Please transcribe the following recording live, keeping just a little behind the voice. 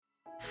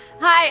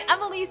Hi,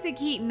 I'm Elisa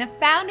Keaton, the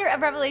founder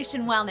of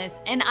Revelation Wellness,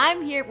 and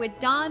I'm here with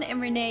Dawn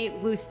and Renee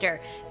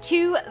Wooster,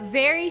 two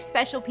very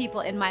special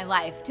people in my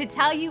life, to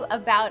tell you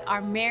about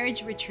our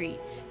marriage retreat,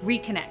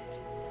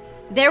 Reconnect.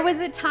 There was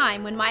a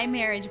time when my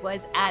marriage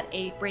was at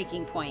a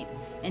breaking point,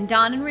 and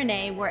Dawn and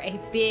Renee were a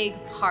big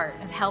part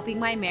of helping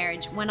my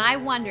marriage when I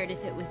wondered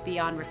if it was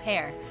beyond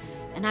repair.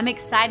 And I'm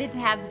excited to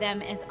have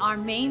them as our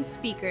main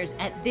speakers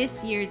at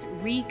this year's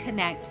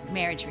Reconnect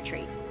Marriage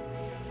Retreat.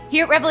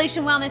 Here at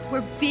Revelation Wellness,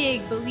 we're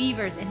big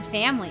believers in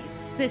families,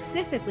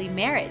 specifically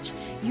marriage.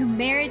 Your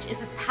marriage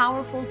is a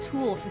powerful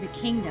tool for the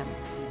kingdom.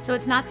 So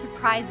it's not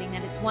surprising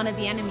that it's one of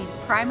the enemy's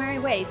primary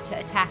ways to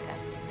attack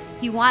us.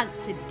 He wants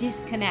to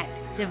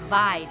disconnect,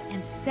 divide,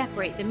 and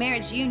separate the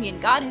marriage union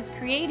God has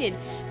created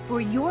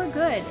for your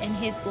good and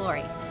His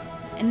glory.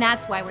 And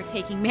that's why we're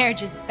taking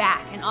marriages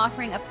back and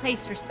offering a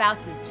place for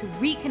spouses to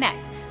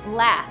reconnect,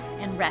 laugh,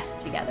 and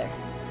rest together.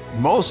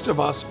 Most of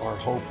us are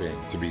hoping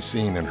to be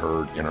seen and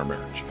heard in our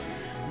marriage,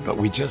 but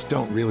we just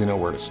don't really know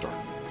where to start.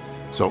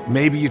 So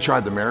maybe you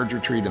tried the marriage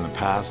retreat in the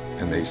past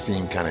and they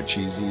seem kind of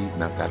cheesy,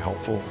 not that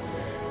helpful.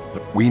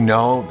 But we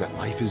know that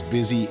life is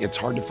busy. It's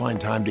hard to find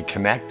time to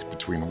connect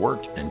between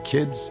work and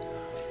kids.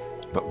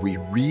 But we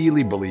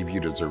really believe you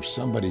deserve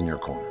somebody in your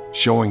corner,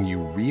 showing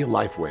you real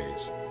life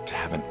ways to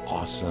have an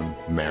awesome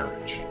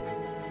marriage.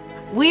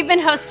 We've been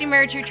hosting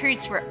marriage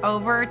retreats for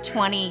over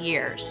 20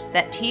 years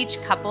that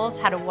teach couples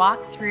how to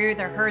walk through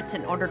their hurts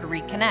in order to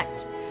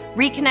reconnect.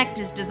 Reconnect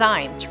is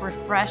designed to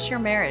refresh your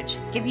marriage,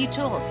 give you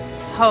tools,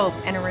 hope,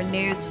 and a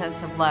renewed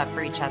sense of love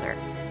for each other.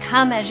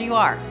 Come as you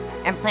are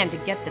and plan to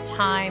get the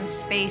time,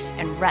 space,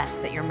 and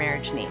rest that your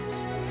marriage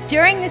needs.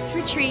 During this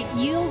retreat,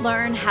 you'll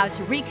learn how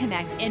to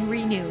reconnect and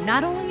renew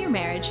not only your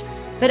marriage,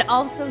 but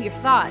also your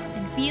thoughts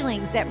and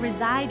feelings that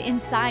reside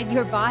inside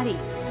your body.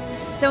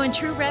 So in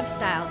true Rev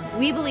style,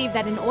 we believe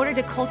that in order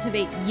to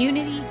cultivate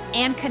unity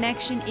and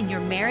connection in your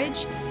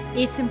marriage,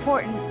 it's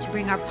important to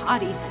bring our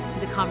bodies to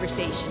the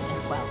conversation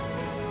as well.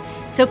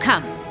 So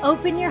come,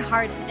 open your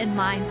hearts and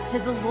minds to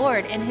the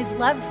Lord and His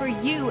love for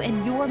you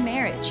and your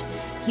marriage.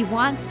 He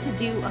wants to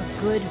do a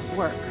good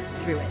work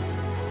through it.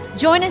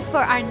 Join us for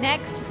our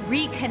next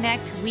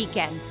Reconnect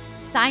weekend.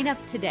 Sign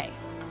up today.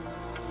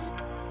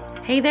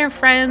 Hey there,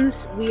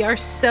 friends. We are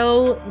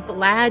so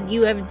glad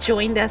you have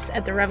joined us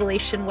at the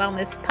Revelation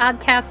Wellness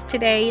podcast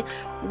today.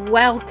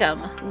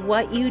 Welcome.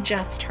 What you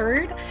just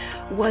heard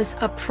was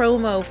a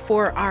promo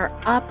for our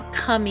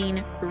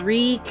upcoming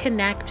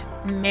Reconnect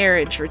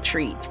Marriage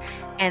Retreat.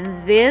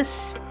 And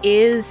this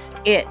is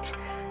it.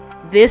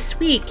 This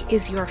week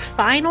is your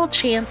final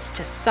chance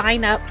to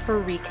sign up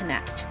for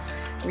Reconnect.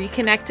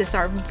 Reconnect is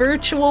our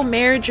virtual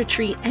marriage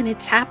retreat, and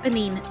it's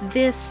happening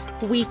this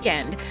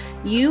weekend.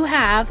 You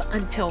have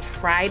until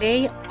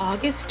Friday,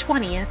 August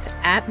 20th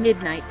at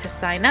midnight to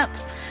sign up.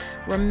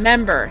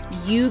 Remember,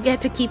 you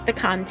get to keep the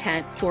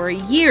content for a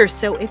year,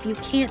 so if you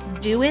can't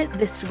do it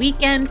this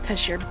weekend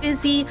because you're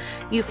busy,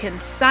 you can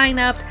sign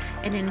up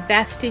and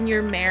invest in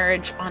your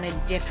marriage on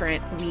a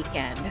different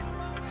weekend.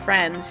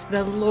 Friends,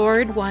 the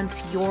Lord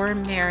wants your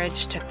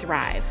marriage to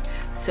thrive,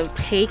 so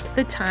take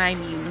the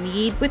time you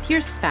need with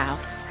your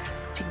spouse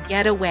to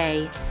get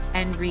away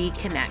and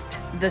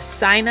reconnect. The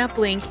sign-up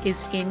link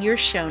is in your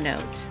show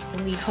notes,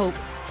 and we hope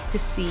to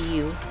see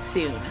you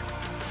soon.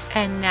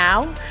 And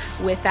now,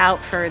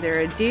 without further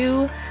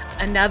ado,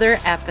 another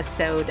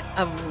episode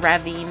of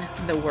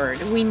Revving the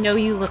Word. We know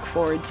you look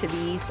forward to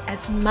these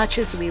as much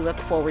as we look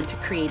forward to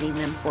creating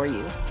them for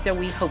you, so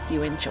we hope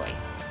you enjoy.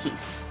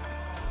 Peace.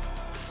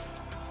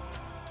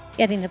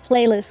 Getting the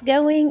playlist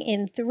going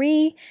in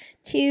 3,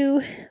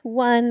 2,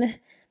 1,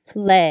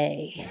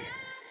 play.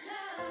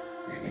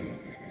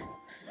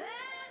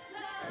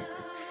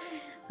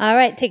 All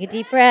right, take a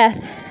deep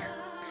breath.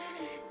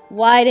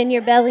 Widen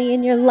your belly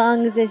and your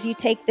lungs as you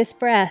take this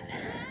breath.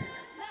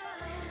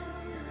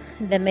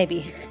 And then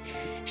maybe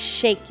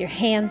shake your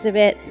hands a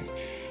bit,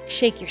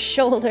 shake your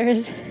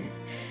shoulders,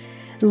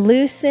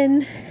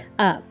 loosen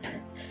up,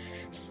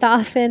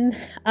 soften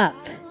up.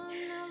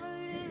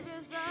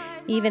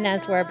 Even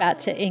as we're about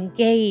to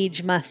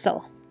engage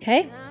muscle,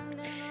 okay?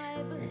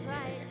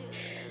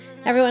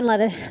 Everyone,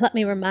 let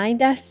me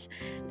remind us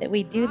that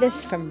we do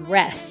this from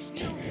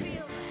rest.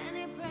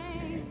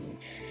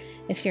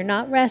 If you're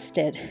not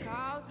rested,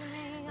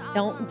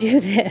 don't do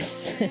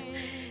this.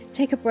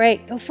 Take a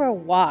break, go for a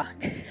walk.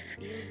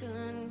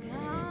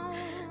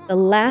 The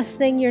last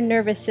thing your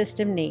nervous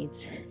system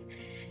needs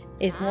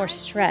is more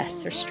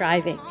stress or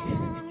striving.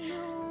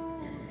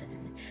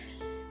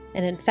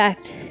 And in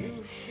fact,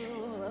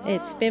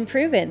 it's been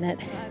proven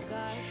that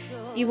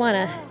you want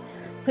to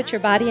put your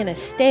body in a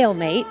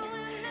stalemate,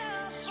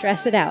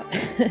 stress it out.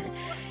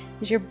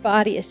 Because your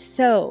body is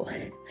so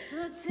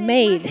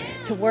made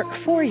to work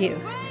for you.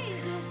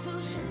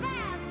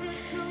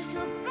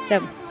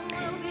 So,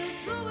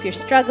 if you're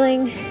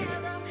struggling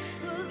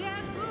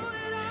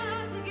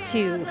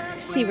to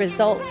see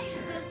results,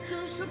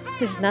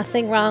 there's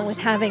nothing wrong with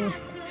having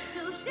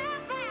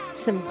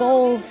some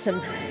goals,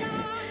 some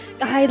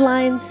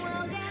guidelines,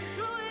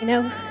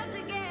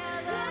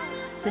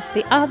 Just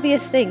the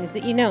obvious things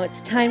that you know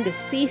it's time to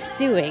cease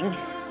doing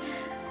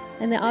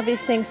and the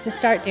obvious things to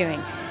start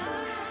doing.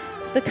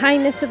 It's the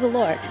kindness of the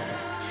Lord.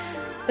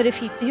 But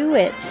if you do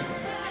it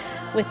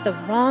with the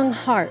wrong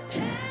heart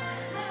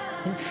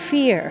and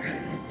fear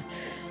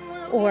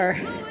or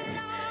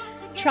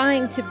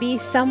trying to be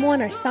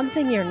someone or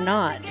something you're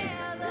not,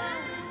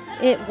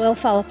 it will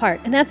fall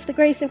apart. And that's the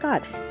grace of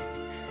God.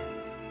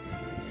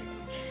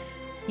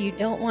 You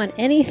don't want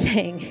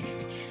anything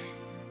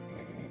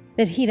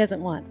that He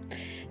doesn't want.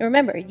 And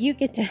remember, you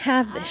get to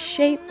have the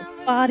shape,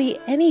 body,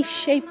 any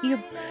shape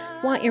you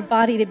want your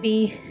body to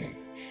be,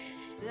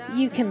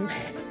 you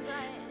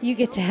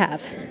get to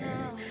have.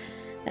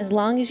 As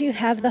long as you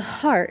have the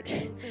heart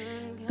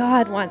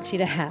God wants you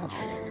to have.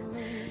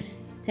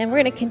 And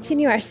we're going to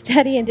continue our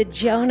study into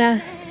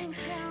Jonah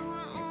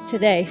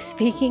today,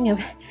 speaking of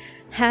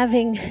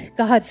having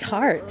God's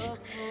heart.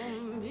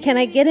 Can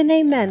I get an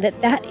amen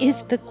that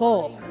is the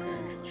goal?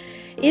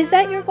 Is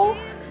that your goal?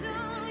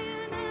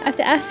 I have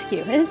to ask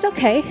you, and it's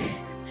okay.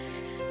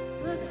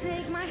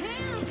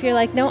 If you're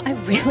like, no,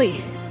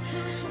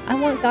 I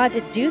want God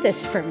to do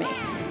this for me.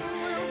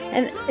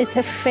 And it's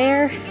a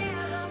fair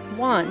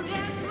want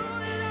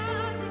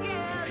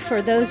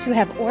for those who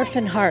have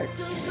orphan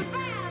hearts,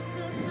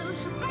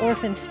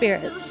 orphan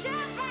spirits.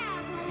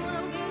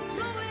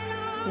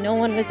 No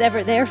one was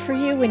ever there for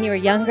you when you were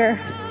younger.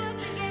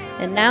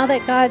 And now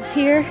that God's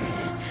here,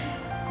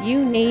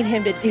 you need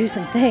Him to do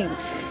some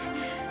things.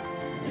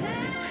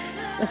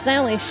 Let's not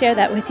only share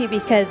that with you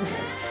because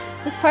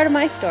it's part of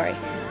my story.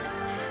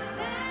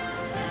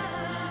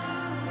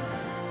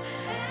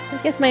 So I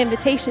guess my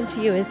invitation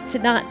to you is to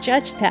not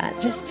judge that.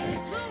 Just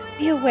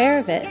be aware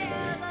of it.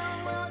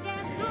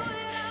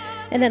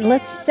 And then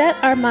let's set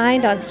our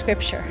mind on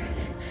Scripture.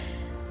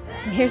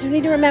 And here's what we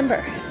need to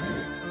remember.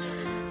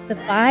 The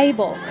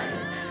Bible,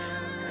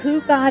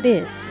 who God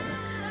is,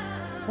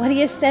 what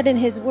He has said in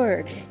His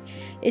Word,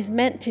 is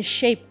meant to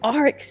shape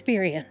our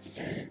experience.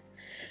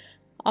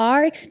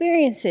 Our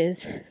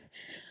experiences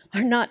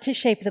are not to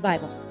shape the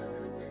Bible.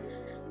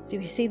 Do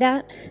we see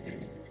that?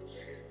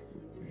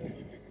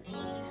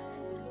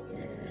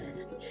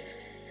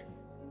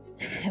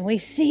 And we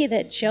see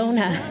that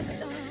Jonah,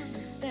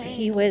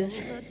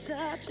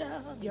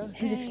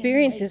 his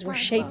experiences were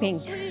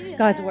shaping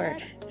God's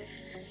Word.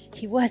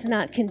 He was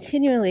not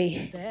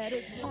continually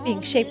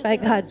being shaped by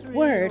God's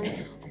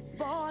Word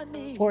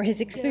for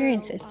his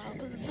experiences.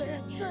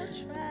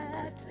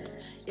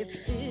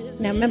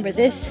 Now remember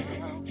this,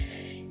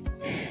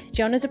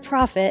 Jonah's a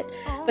prophet,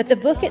 but the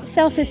book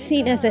itself is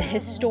seen as a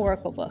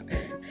historical book.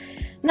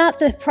 Not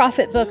the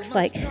prophet books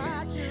like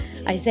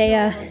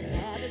Isaiah,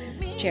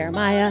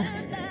 Jeremiah.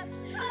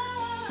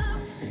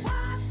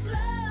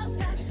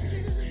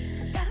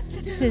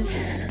 This is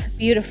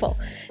beautiful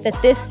that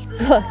this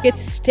book,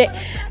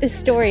 this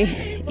story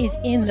is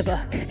in the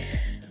book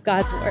of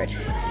God's Word.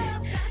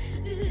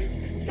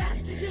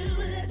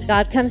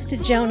 God comes to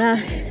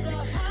Jonah,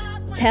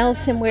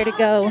 tells him where to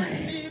go.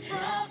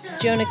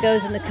 Jonah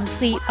goes in the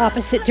complete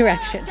opposite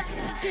direction.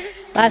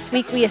 Last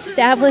week we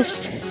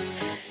established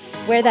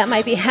where that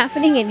might be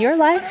happening in your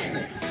life.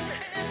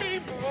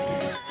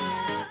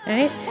 All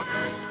right?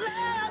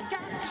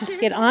 Just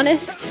get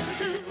honest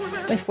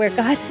with where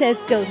God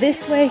says go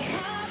this way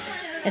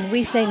and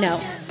we say no.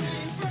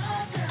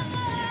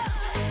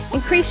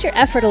 Increase your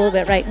effort a little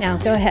bit right now.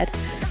 Go ahead.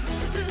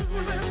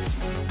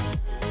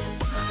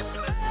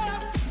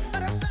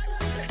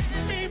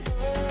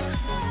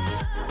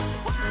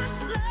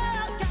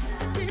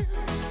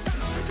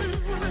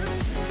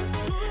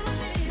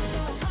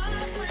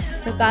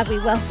 So God, we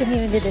welcome you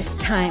into this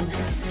time.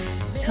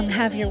 Come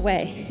have your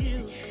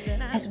way.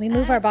 As we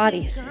move our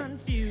bodies,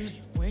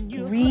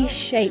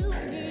 reshape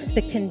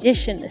the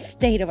condition, the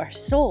state of our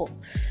soul,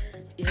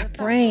 our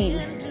brain.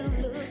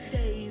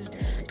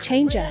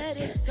 Change us.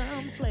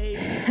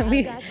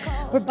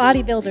 We're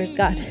bodybuilders,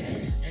 God.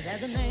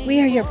 We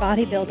are your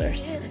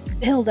bodybuilders.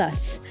 Build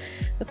us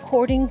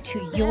according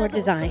to your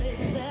design.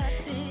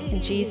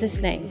 In Jesus'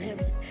 name.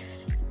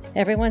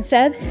 Everyone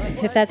said,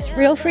 if that's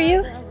real for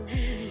you,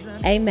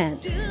 amen.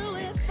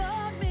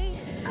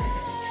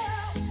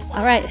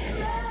 All right.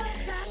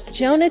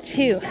 Jonah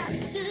 2.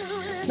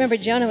 Remember,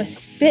 Jonah was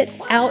spit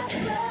out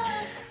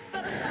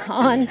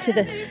onto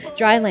the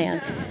dry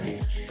land.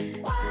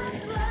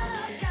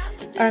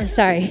 Or I'm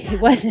sorry, he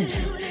wasn't.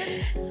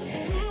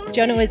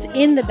 Jonah was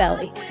in the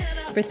belly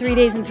for 3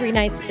 days and 3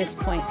 nights at this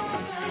point,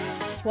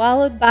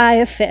 swallowed by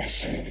a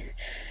fish.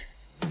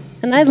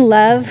 And I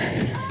love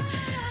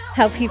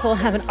how people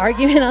have an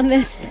argument on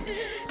this.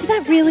 Did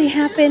that really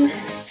happen?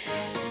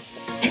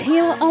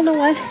 You all know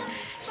what?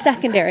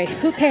 Secondary.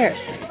 Who cares?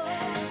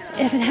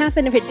 If it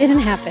happened, if it didn't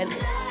happen.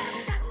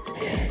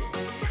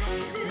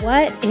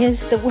 What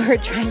is the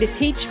word trying to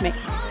teach me?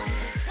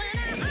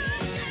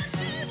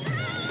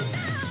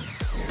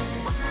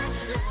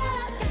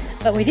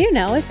 But we do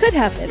know it could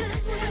happen.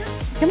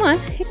 Come on,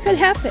 it could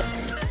happen.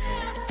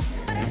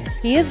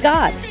 He is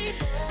God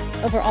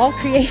over all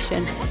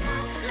creation.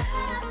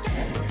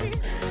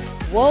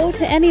 Woe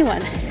to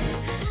anyone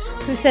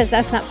Who says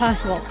that's not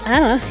possible? I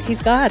don't know.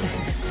 He's God.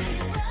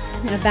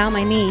 I'm going to bow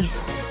my knee.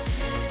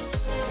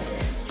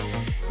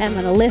 And I'm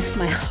going to lift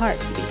my heart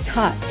to be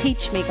taught.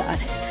 Teach me, God.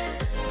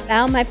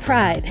 Bow my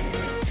pride.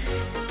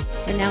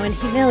 And now in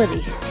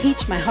humility,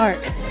 teach my heart.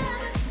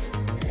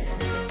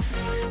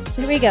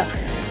 So here we go.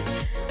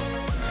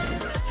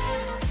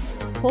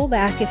 Pull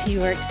back if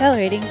you are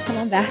accelerating. Come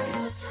on back.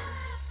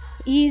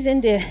 Ease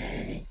into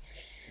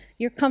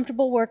your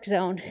comfortable work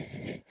zone.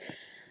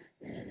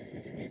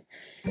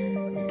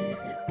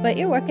 But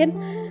you're working,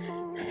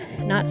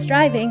 not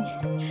striving.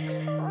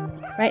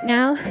 Right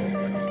now,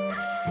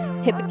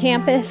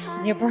 hippocampus,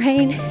 your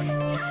brain,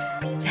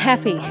 it's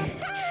happy.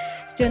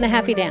 It's doing the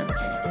happy dance.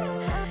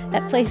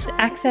 That place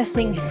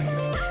accessing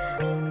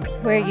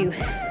where you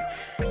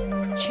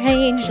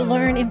change,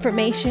 learn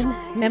information,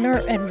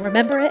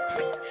 remember it.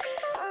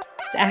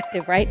 It's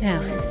active right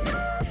now.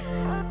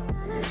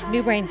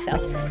 New brain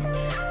cells.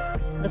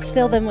 Let's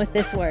fill them with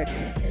this word.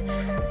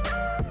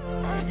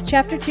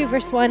 Chapter 2,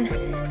 verse 1,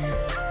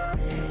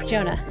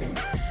 Jonah.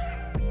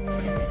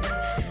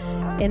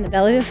 In the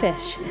belly of a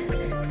fish.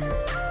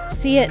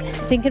 See it,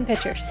 think in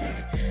pictures.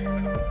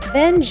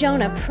 Then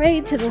Jonah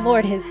prayed to the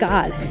Lord his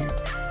God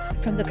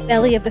from the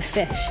belly of the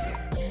fish,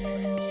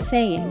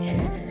 saying,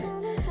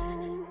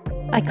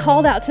 I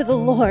called out to the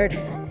Lord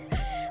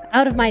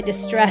out of my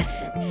distress,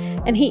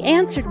 and he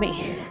answered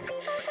me.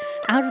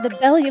 Out of the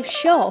belly of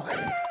Sheol,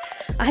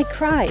 I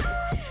cried,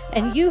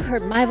 and you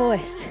heard my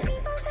voice.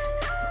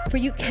 For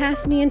you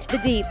cast me into the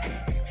deep,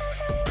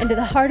 into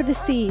the heart of the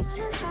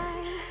seas,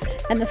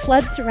 and the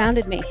flood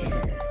surrounded me.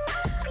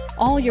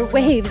 All your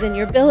waves and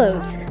your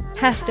billows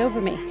passed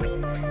over me.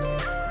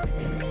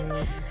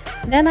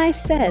 Then I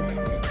said,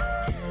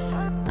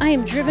 I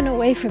am driven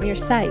away from your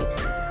sight,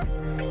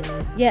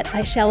 yet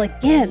I shall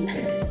again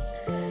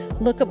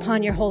look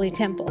upon your holy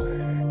temple.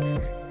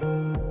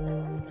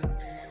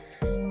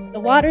 The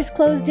waters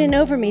closed in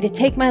over me to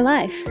take my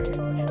life.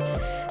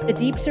 The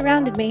deep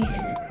surrounded me.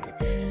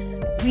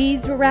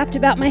 Weeds were wrapped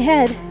about my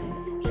head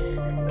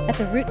at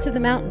the roots of the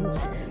mountains.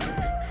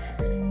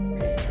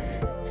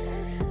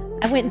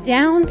 I went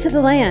down to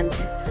the land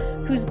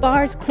whose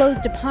bars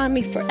closed upon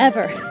me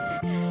forever,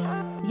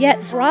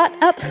 yet brought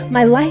up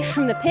my life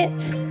from the pit.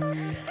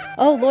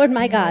 O Lord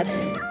my God,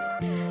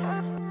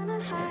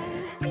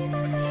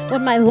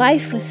 when my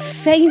life was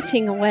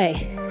fainting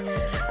away,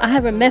 I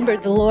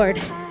remembered the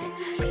Lord,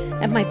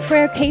 and my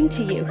prayer came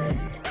to you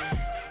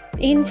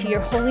into your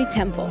holy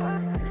temple.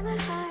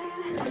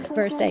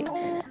 Verse 8.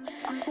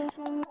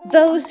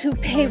 Those who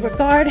pay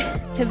regard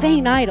to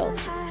vain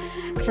idols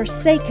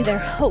forsake their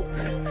hope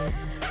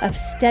of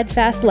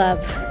steadfast love.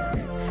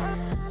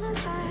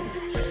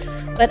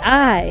 But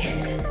I,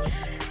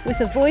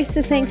 with a voice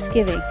of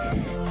thanksgiving,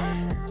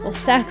 will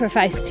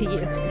sacrifice to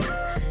you.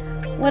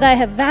 What I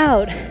have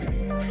vowed,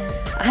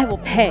 I will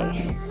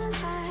pay.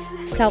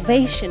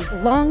 Salvation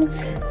belongs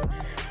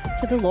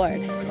to the Lord.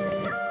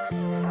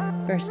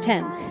 Verse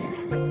 10.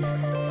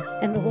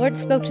 And the Lord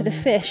spoke to the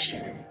fish,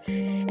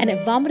 and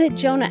it vomited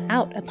Jonah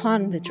out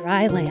upon the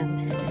dry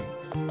land.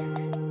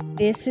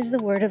 This is the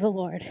word of the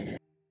Lord.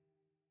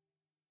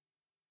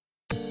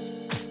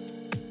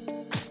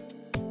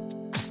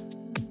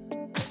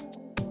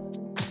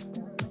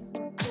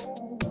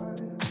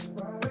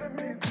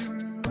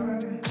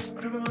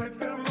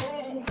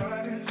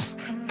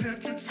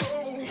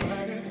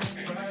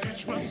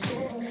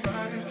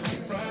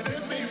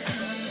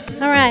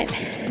 All right.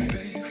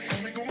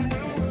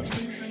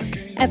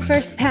 At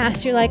first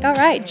pass, you're like, all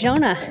right,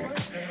 Jonah,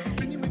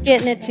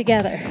 getting it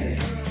together.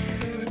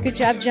 Good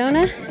job,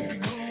 Jonah.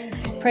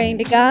 Praying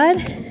to God.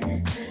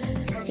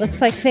 Looks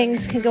like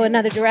things can go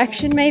another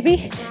direction,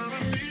 maybe.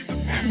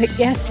 But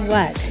guess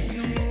what?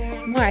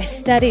 The more I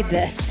studied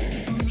this,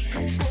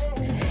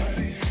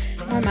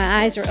 the more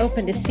my eyes were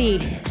open to see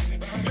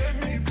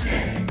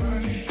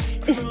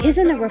this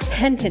isn't a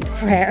repentant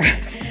prayer.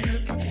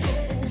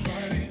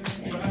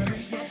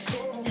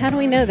 How do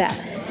we know that?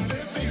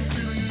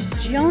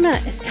 Jonah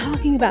is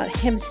talking about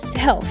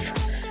himself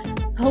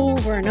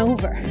over and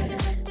over.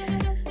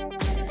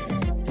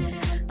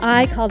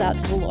 I called out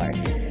to the Lord.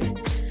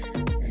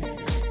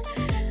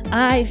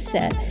 I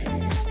said,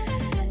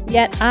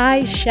 yet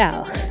I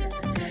shall.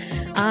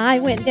 I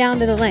went down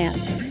to the land.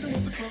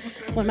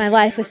 When my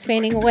life was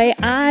fading away,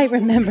 I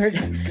remembered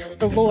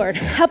the Lord.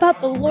 How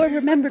about the Lord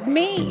remembered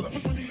me?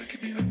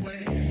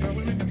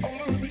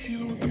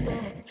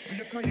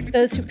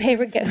 Those who pay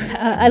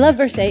I love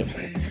verse 8.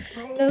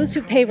 Those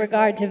who pay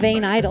regard to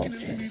vain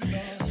idols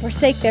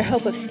forsake their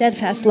hope of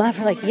steadfast love.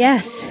 Are like,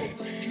 yes.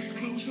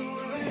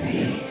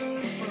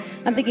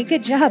 I'm thinking,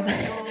 good job,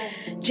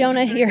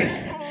 Jonah.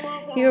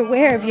 You're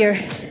aware of your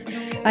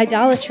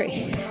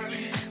idolatry.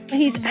 But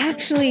he's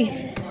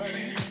actually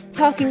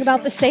talking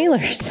about the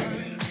sailors,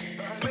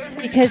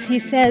 because he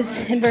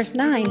says in verse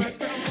 9,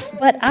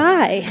 but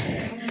I,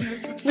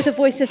 with a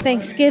voice of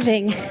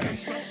thanksgiving,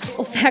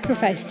 will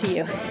sacrifice to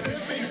you.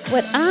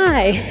 What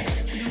I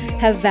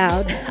have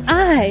vowed,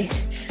 I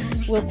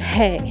will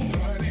pay.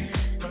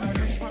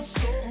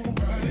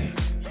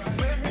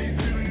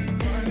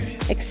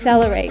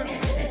 Accelerate.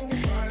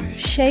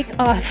 Shake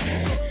off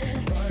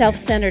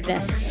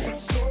self-centeredness.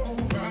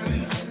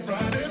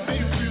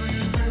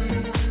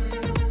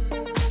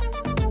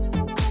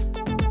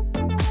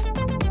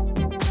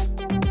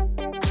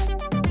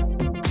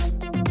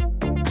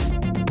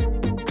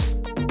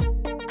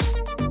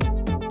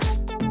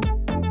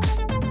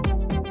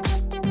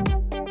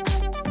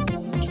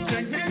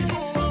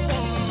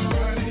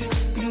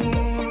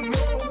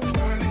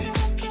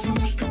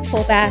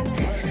 Pull back.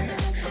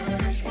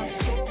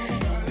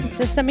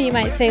 So some of you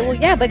might say, well,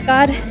 yeah, but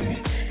God,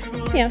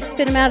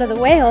 spit him out of the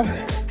whale.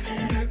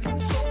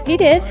 He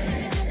did.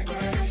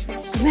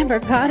 Remember,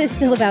 God is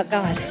still about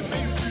God.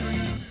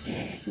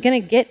 You're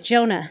going to get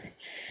Jonah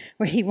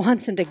where he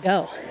wants him to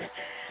go.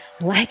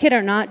 Like it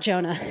or not,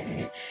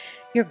 Jonah,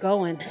 you're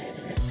going.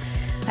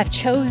 I've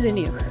chosen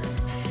you.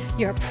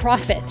 You're a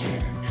prophet.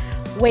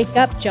 Wake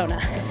up,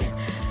 Jonah.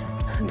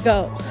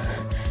 Go.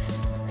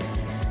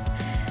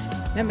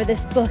 Remember,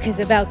 this book is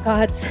about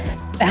God's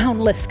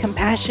boundless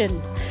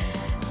compassion.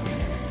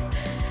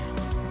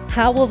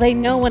 How will they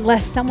know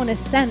unless someone is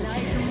sent?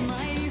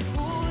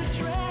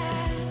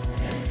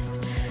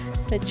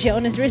 But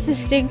Jonah's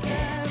resisting.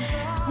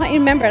 I want you to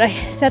remember what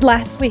I said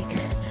last week.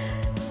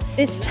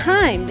 This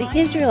time, the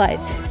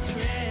Israelites,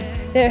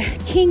 their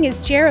king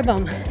is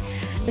Jeroboam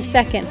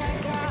II.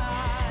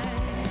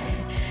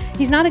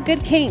 He's not a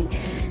good king.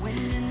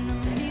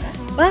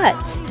 But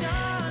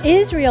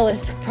Israel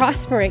is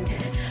prospering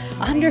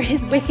under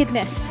his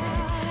wickedness.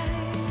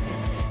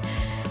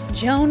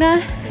 Jonah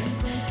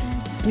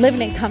is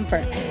living in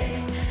comfort.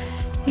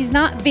 He's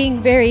not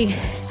being very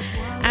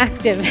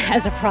active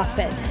as a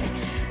prophet,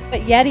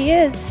 but yet he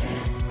is.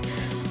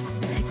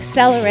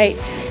 Accelerate.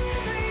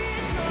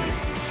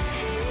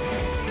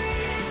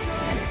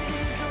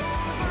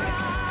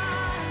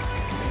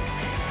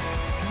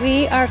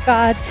 We are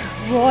God's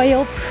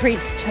royal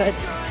priesthood.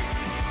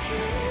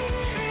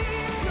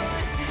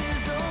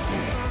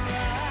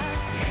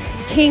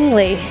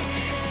 Kingly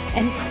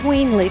and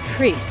queenly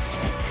priest.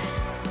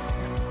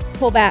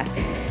 Pull back.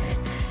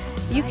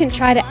 You can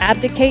try to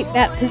abdicate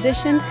that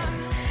position,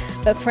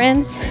 but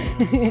friends,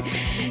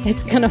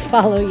 it's going to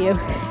follow you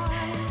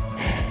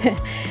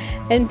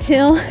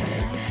until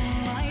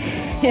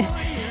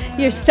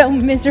you're so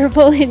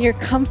miserable in your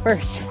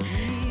comfort.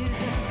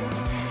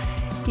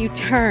 You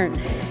turn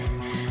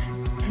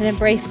and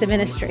embrace the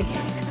ministry.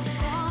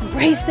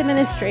 Embrace the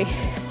ministry.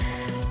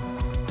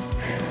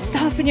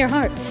 Soften your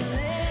hearts.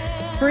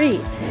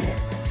 Breathe.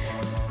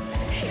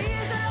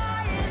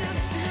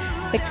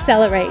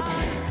 Accelerate.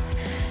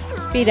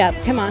 Speed up.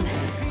 Come on.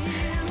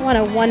 I want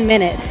a 1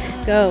 minute.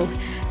 Go.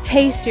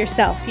 Pace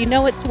yourself. You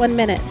know it's 1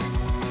 minute.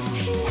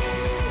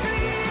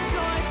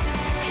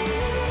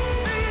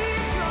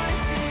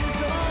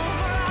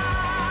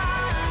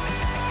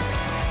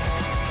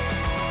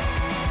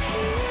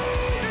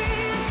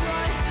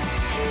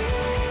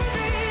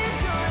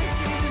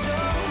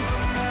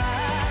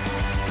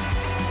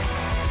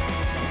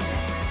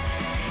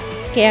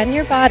 Scan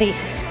your body.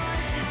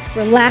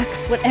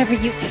 Relax whatever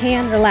you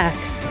can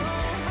relax.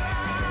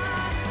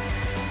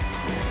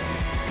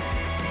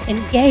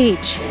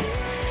 Engage.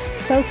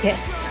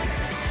 Focus.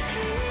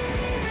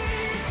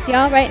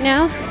 Y'all, right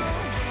now,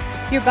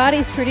 your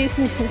body's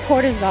producing some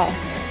cortisol,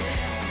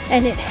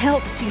 and it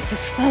helps you to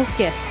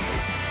focus.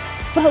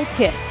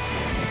 Focus.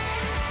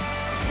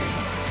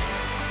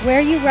 Where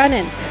are you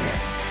running?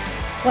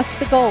 What's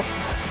the goal?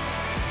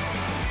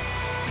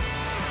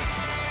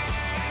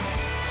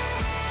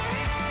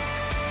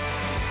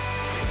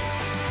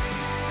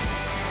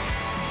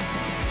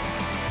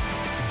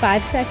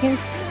 Five seconds.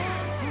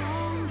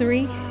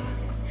 3,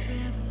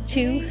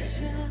 2.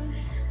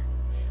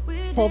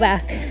 Pull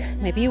back.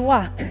 Maybe you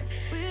walk.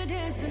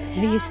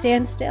 Maybe you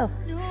stand still.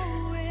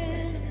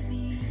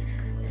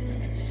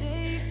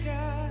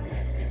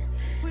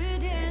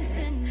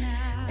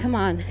 Come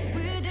on.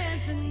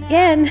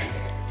 Again,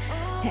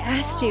 I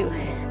asked you,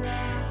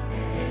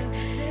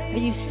 are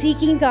you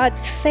seeking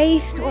God's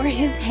face or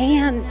his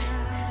hand?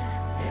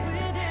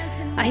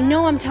 I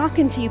know I'm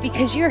talking to you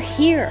because you're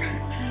here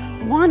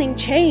wanting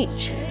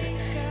change.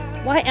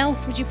 Why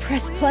else would you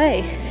press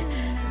play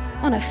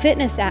on a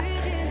fitness app?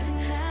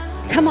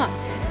 Come on.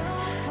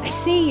 I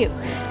see you.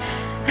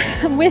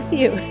 I'm with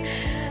you.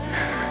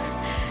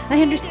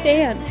 I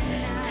understand.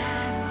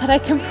 But I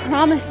can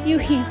promise you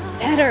he's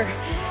better.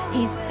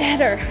 He's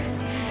better.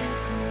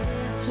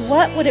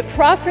 What would it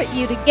profit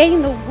you to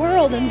gain the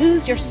world and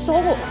lose your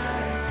soul?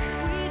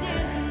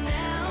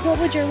 What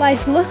would your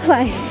life look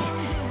like?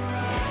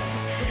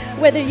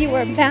 Whether you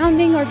were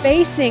bounding or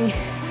basing,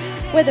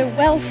 whether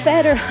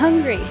well-fed or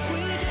hungry,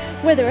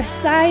 whether a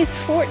size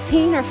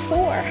 14 or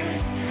 4,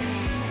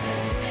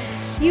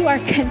 you are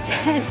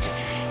content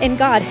in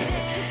God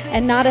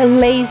and not a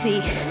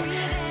lazy,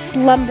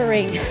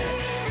 slumbering,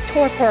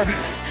 torpor,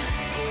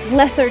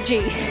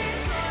 lethargy,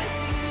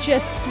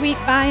 just sweet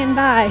by and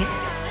by.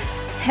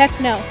 Heck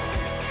no.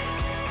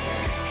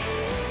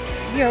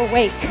 You're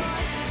awake,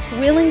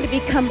 willing to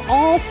become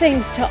all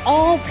things to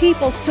all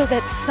people so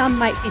that some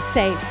might be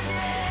saved.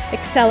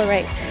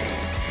 Accelerate.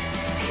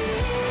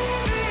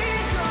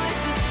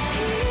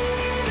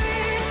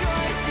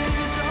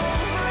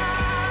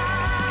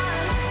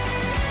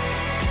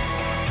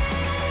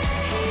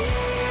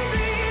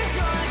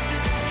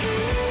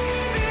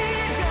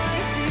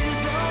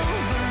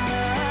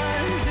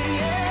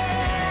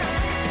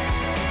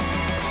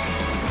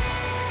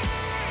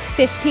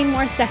 15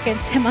 more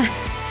seconds. Come on.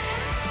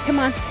 Come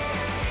on.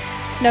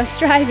 No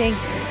striving.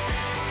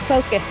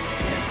 Focus.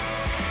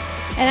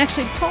 And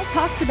actually, Paul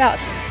talks about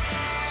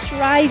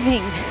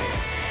striving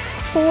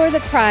for the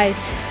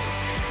prize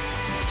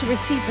to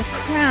receive the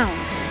crown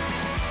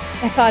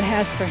that God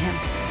has for him.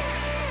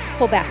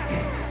 Pull back.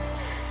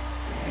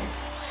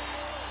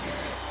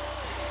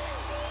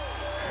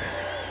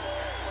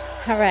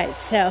 All right,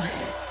 so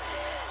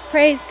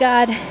praise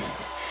God.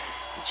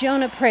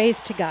 Jonah prays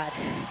to God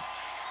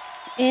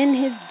in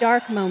his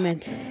dark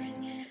moment,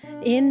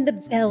 in the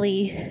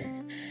belly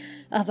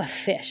of a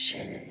fish.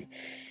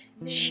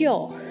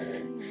 Sheol.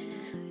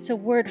 It's a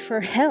word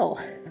for hell.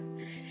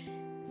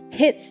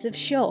 Pits of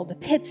Sheol, the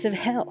pits of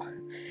hell.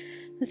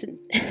 Listen,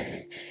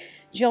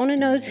 Jonah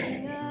knows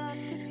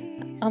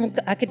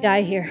I could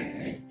die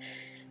here.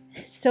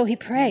 So he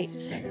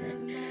prays.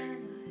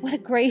 What a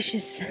grace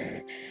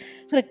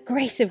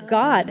of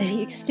God that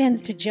he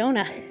extends to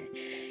Jonah.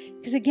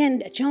 Because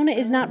again, Jonah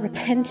is not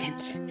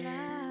repentant.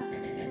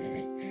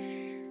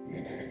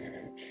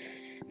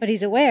 But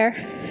he's aware.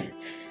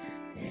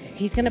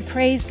 He's going to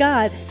praise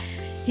God.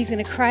 He's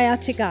going to cry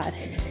out to God.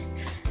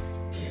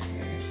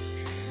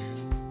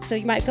 So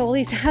you might go, well,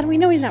 Lisa, how do we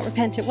know he's not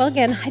repentant? Well,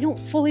 again, I don't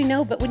fully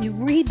know, but when you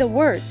read the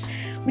words,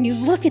 when you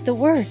look at the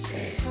words,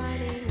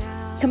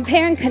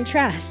 compare and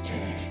contrast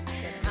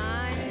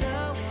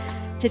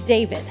to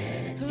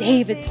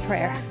David's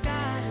prayer.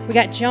 We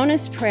got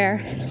Jonah's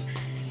prayer,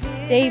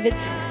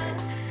 David's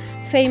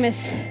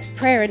famous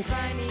prayer in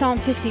Psalm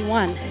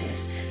 51,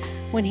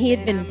 when he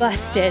had been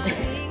busted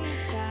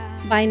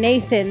by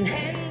Nathan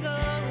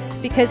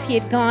because he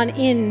had gone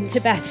into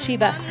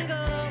Bathsheba,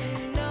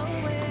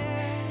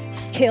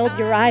 killed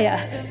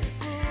Uriah,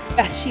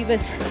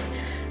 Bathsheba's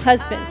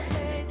husband.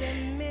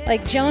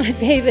 Like Jonah,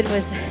 David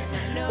was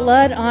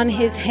blood on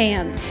his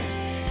hands.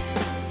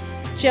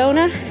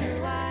 Jonah,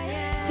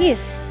 he is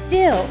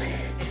still,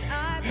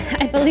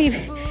 I believe,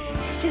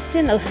 he's just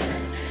in a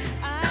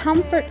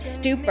comfort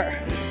stupor.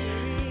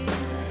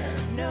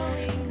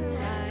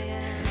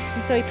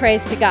 And so he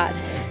prays to God.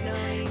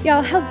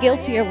 Y'all, how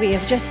guilty are we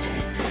of just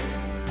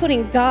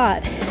putting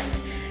God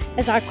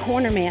as our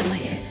corner man,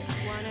 like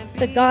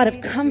the God of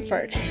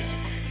comfort,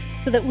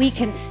 so that we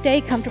can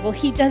stay comfortable.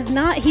 He is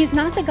not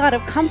the God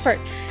of comfort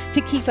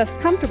to keep us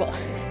comfortable.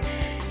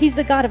 He's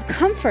the God of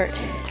comfort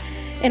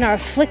in our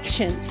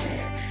afflictions.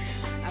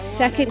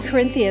 2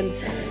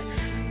 Corinthians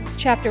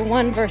chapter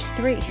 1, verse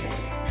 3.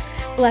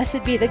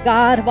 Blessed be the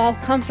God of all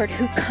comfort,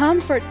 who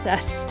comforts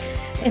us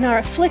in our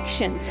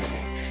afflictions,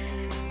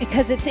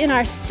 because it's in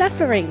our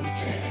sufferings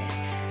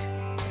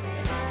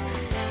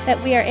that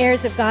we are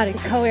heirs of God and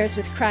co-heirs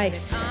with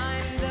Christ.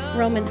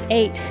 Romans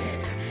 8,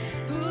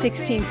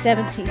 16,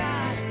 17.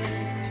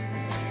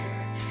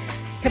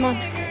 Come on.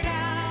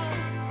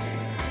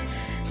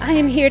 I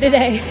am here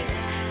today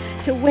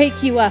to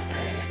wake you up.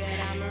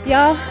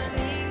 Y'all,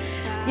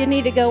 you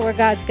need to go where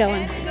God's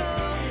going.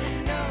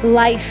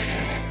 Life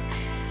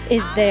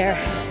is there.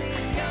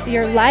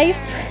 Your life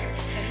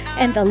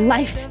and the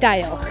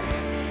lifestyle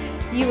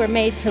you were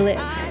made to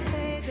live.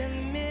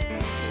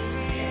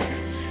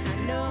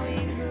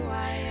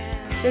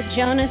 So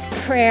Jonah's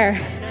prayer,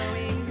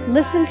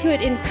 listen to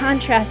it in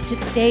contrast to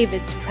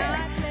David's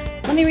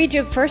prayer. Let me read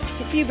you the first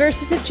few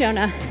verses of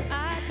Jonah.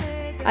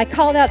 I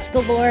called out to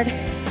the Lord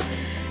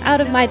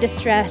out of my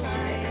distress,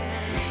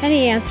 and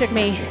he answered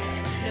me.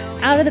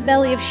 Out of the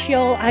belly of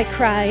Sheol I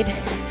cried.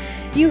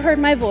 You heard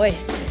my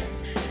voice,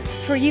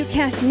 for you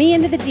cast me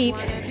into the deep,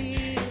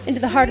 into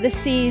the heart of the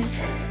seas,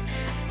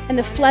 and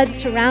the flood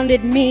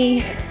surrounded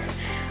me.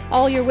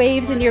 All your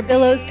waves and your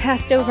billows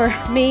passed over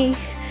me.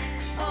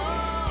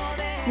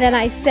 Then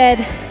I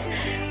said,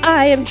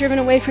 I am driven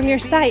away from your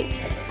sight,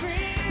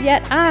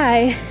 yet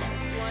I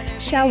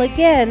shall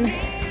again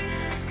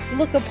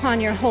look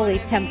upon your holy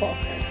temple.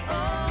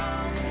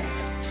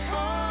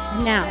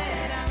 Now,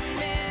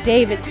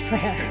 David's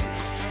prayer.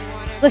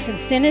 Listen,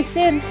 sin is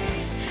sin.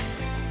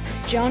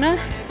 Jonah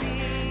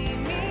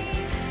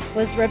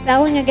was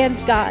rebelling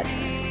against God.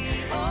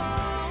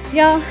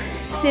 Y'all,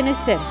 sin is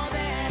sin.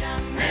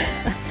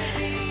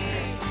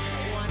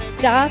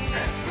 Stop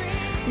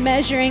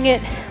measuring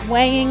it,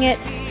 weighing it,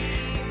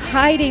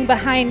 hiding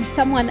behind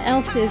someone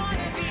else's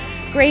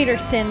greater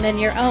sin than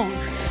your own.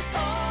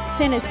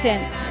 Sin is sin.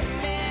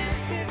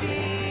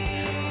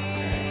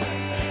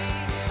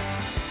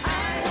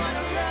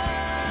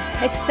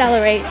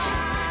 Accelerate.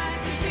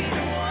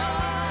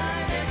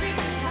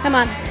 Come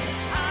on.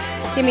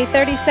 Give me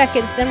 30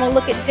 seconds, then we'll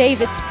look at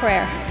David's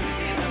prayer.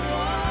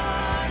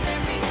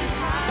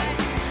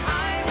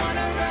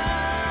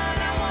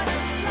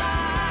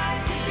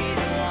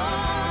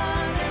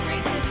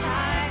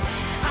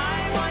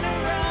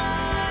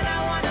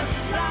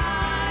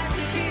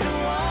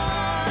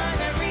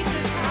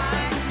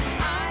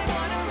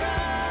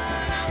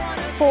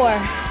 Four,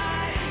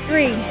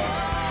 3,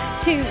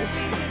 2,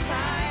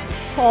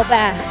 pull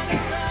back.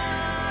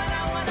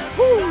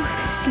 Woo,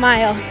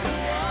 smile.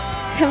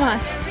 Come on.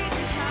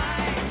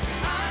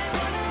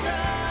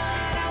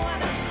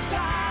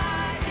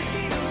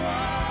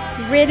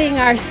 ridding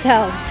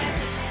ourselves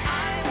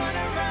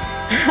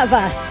of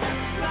us.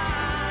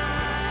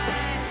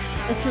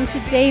 Listen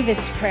to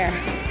David's prayer,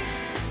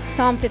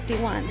 Psalm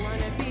 51.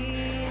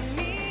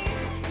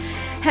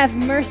 Have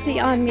mercy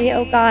on me,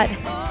 O God,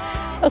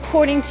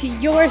 according to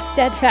your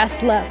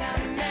steadfast love,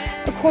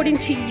 according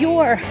to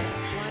your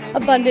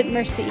abundant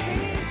mercy.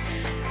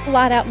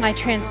 Blot out my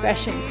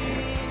transgressions.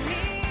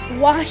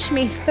 Wash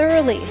me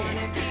thoroughly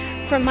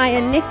from my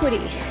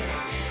iniquity.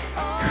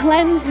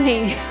 Cleanse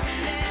me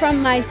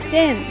from my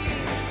sin.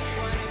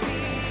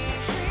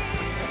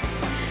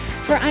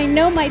 For I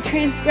know my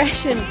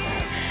transgressions,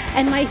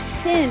 and my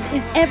sin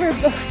is ever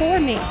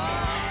before me.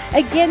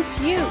 Against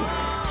you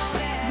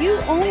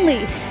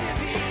only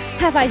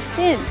have I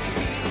sinned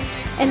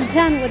and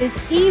done what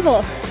is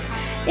evil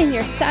in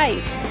your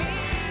sight,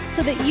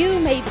 so that you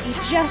may be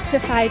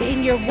justified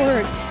in your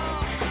words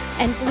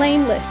and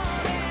blameless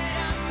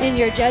in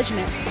your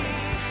judgment.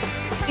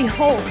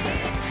 Behold,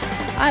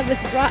 I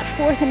was brought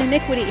forth in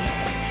iniquity,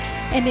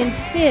 and in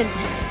sin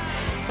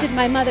did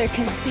my mother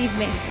conceive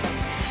me.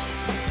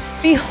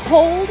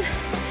 Behold,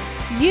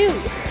 you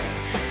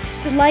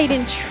delight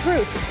in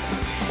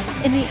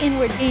truth in the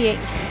inward being,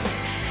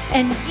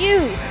 and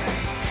you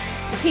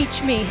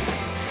teach me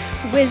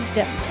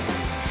wisdom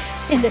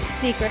in the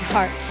secret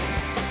heart.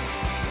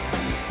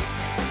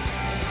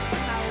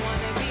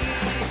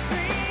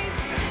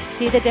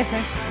 See the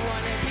difference?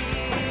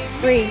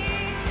 Free.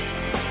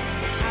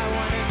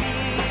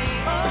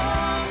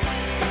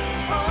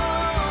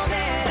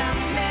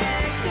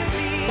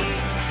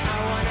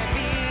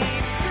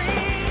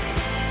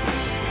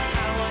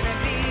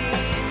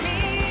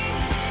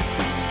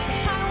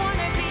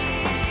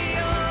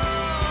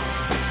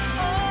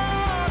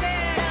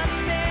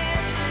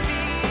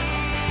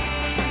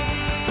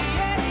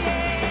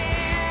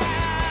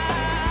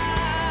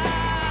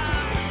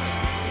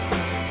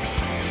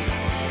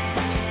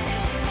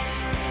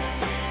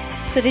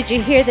 So did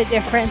you hear the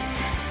difference?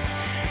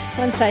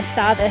 Once I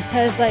saw this,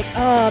 I was like,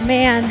 oh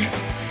man,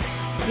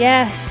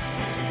 yes.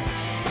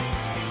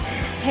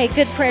 Hey,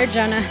 good prayer,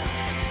 Jonah.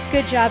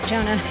 Good job,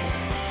 Jonah.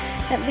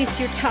 At least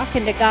you're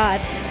talking to God,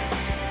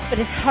 but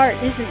his heart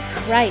isn't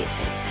right.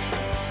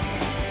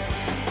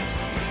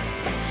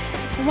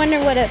 I wonder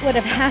what would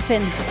have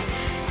happened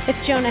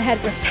if Jonah had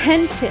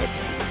repented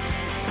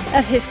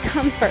of his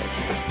comfort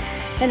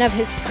and of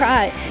his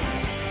pride,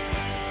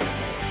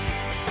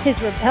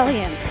 his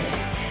rebellion,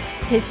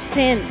 his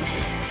sin.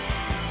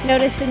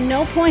 Notice in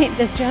no point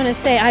does Jonah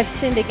say, I've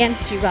sinned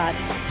against you, God.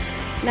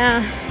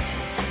 Nah.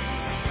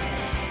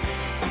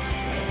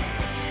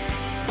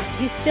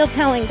 He's still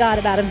telling God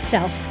about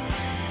himself,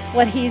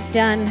 what he's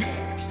done.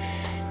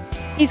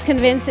 He's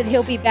convinced that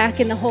he'll be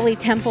back in the holy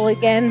temple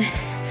again,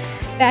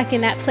 back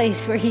in that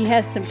place where he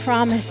has some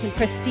promise and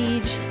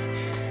prestige.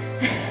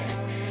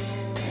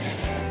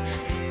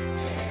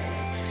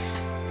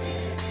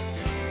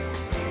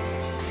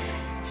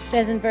 It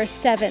says in verse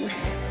 7,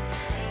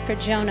 for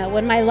Jonah,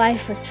 when my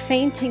life was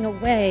fainting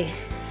away,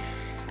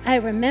 I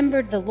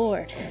remembered the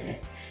Lord,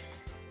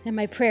 and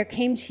my prayer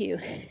came to you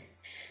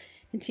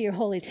into your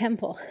holy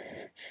temple.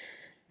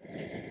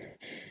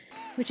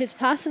 Which it's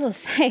possible to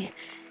say,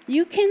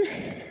 you can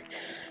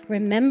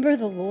remember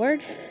the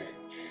Lord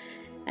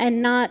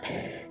and not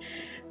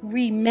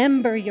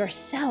remember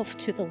yourself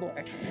to the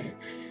Lord.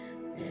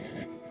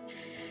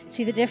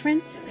 See the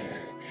difference?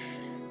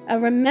 A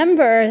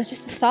remember is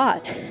just a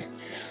thought.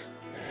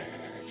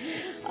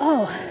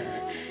 Oh,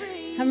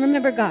 I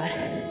remember God.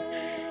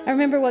 I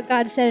remember what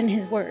God said in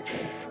his word.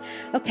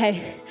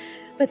 Okay,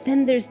 but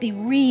then there's the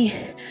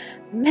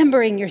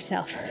remembering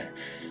yourself.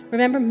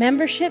 Remember,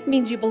 membership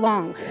means you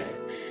belong.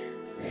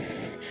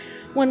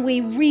 When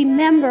we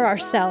remember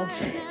ourselves,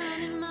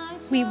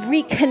 we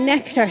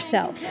reconnect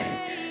ourselves.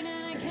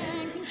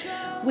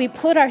 We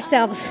put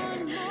ourselves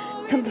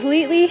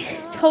completely,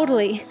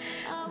 totally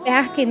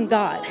back in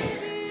God,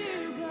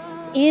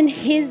 in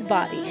his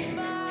body,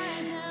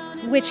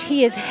 which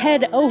he is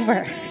head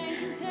over.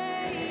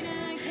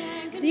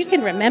 So you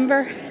can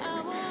remember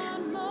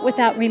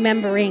without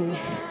remembering.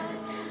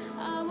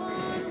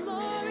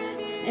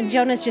 And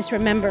Jonah's just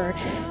remembered,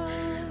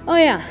 oh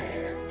yeah,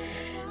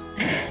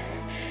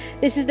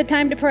 this is the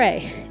time to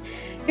pray.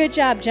 Good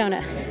job,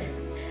 Jonah.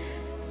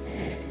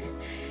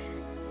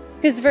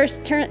 Because verse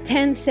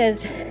 10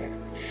 says,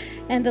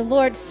 and the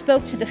Lord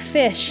spoke to the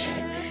fish,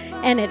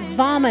 and it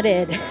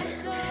vomited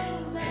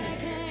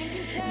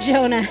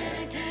Jonah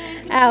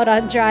out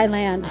on dry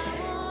land.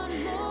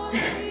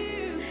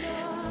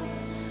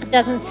 It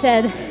doesn't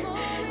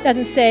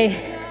say,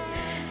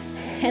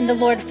 and the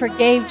Lord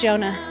forgave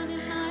Jonah,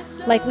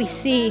 like we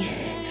see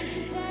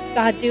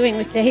God doing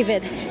with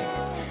David,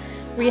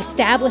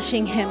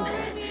 reestablishing him.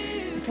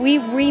 If we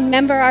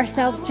remember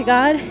ourselves to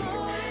God,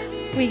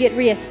 we get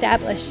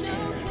reestablished.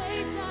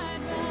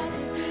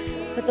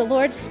 But the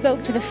Lord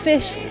spoke to the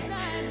fish,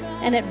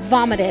 and it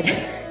vomited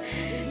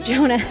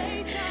Jonah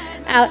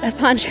out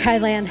upon dry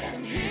land.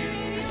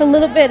 It's a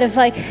little bit of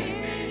like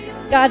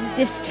God's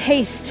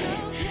distaste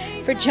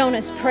for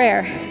Jonah's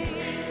prayer.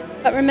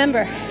 But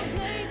remember,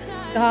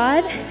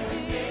 God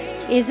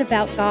is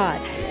about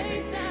God.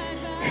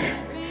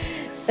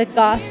 The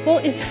gospel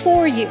is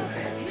for you,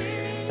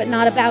 but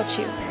not about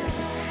you.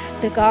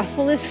 The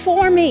gospel is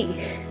for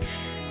me,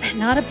 but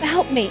not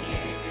about me.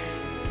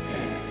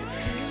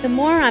 The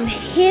more I'm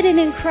hidden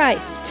in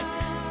Christ,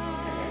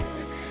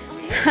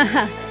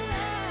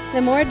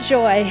 the more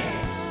joy,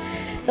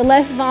 the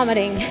less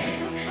vomiting.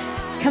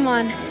 Come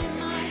on.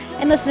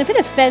 And listen, if it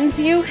offends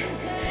you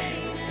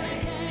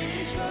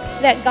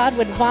that God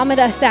would vomit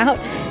us out,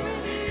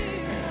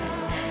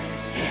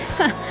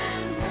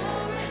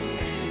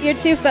 you're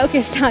too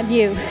focused on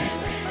you.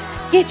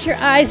 Get your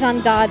eyes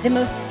on God, the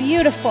most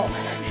beautiful,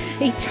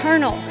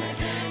 eternal,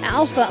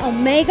 Alpha,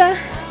 Omega,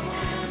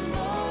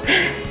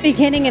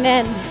 beginning and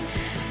end.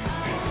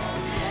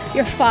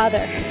 Your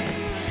Father.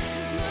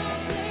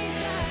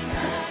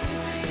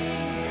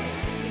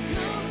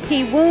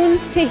 He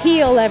wounds to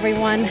heal,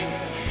 everyone.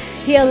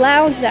 He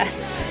allows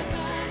us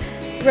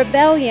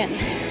rebellion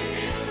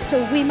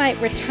so we might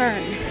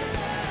return.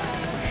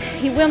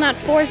 He will not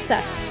force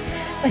us,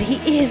 but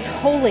He is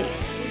holy.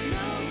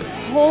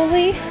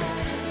 Holy,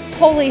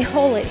 holy,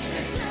 holy.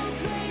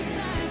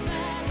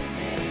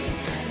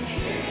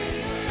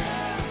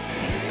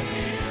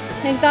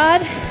 And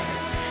God,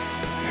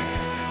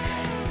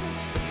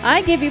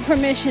 I give you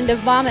permission to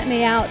vomit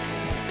me out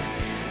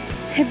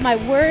if my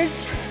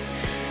words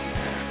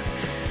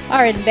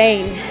are in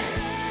vain.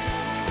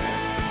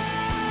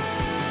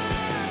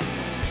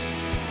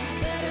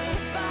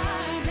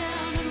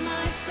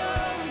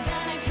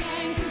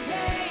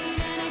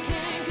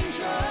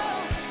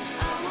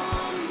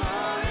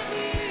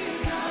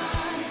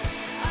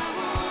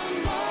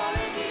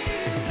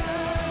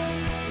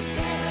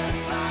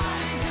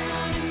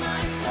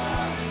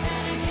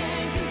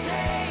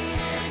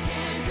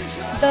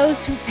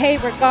 Those who pay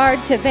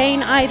regard to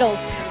vain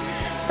idols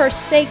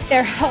forsake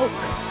their hope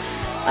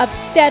of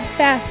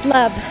steadfast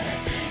love.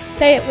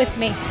 Say it with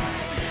me.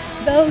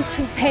 Those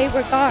who pay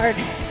regard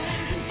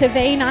to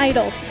vain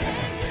idols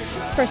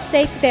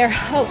forsake their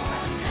hope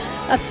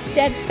of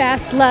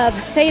steadfast love.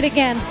 Say it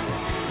again.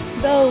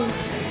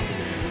 Those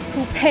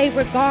who pay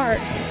regard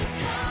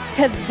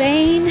to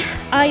vain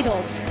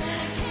idols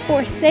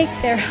forsake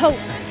their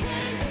hope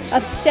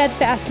of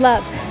steadfast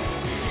love.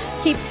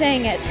 Keep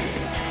saying it.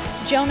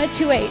 Jonah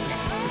 2:8.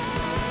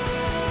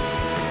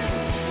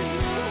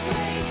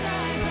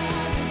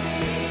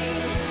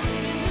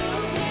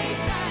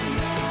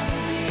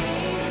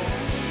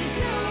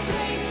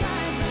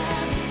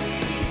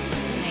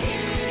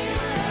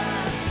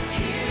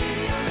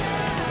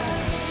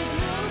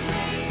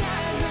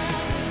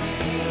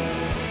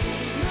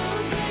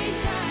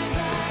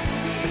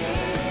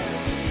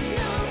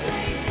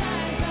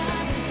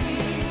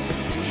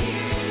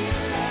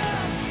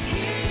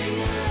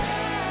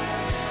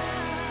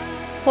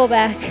 Pull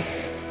back.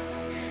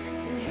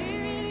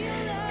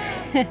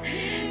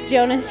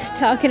 Jonah's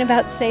talking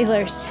about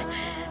sailors.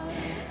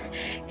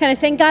 Kind of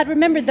saying, God,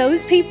 remember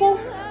those people?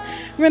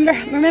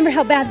 Remember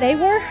how bad they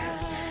were?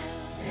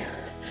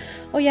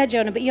 Oh yeah,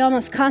 Jonah, but you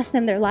almost cost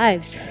them their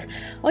lives.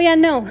 Oh yeah,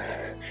 no.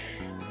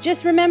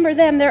 Just remember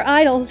them, they're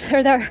idols,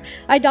 or they're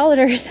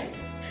idolaters.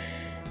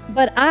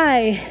 But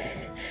I,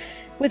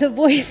 with a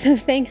voice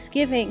of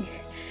thanksgiving,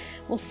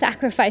 will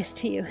sacrifice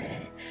to you.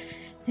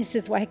 This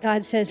is why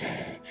God says,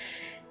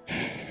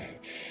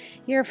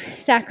 your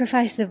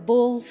sacrifice of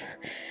bulls,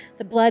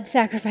 the blood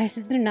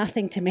sacrifices, they're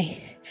nothing to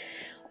me.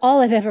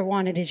 All I've ever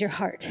wanted is your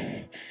heart.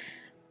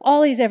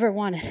 All He's ever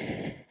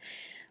wanted,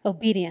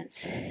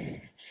 obedience.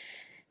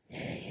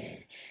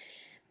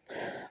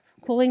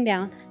 Cooling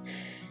down.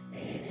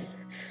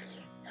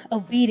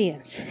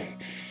 Obedience.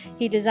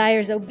 He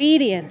desires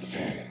obedience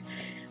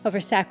over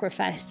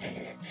sacrifice.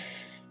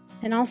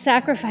 And all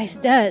sacrifice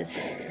does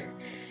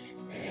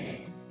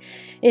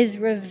is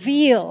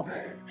reveal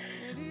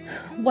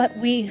what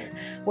we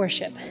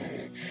worship,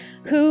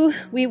 who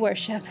we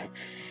worship.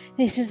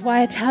 This is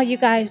why I tell you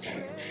guys,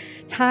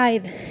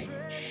 tithe,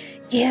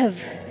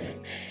 give.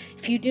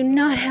 If you do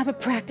not have a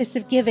practice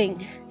of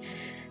giving,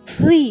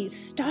 please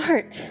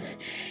start.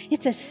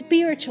 It's a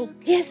spiritual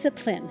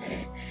discipline.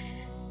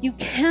 You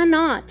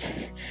cannot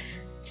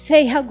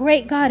say how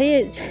great God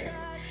is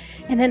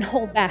and then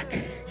hold back.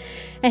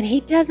 And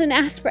He doesn't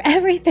ask for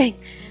everything,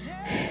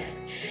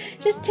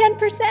 just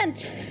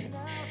 10%.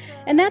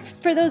 And that's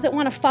for those that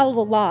want to follow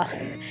the law.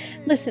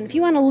 Listen, if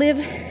you want to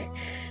live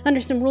under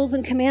some rules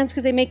and commands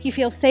because they make you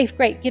feel safe,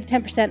 great, give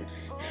 10%.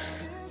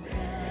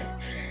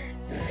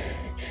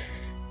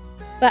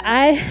 But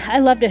I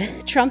love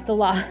to trump the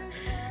law.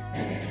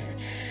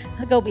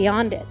 I go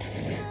beyond it.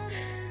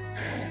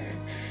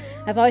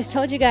 I've always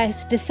told you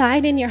guys,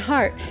 decide in your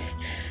heart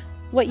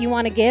what you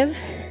want to give,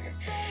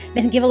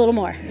 then give a little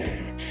more.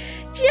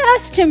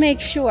 Just to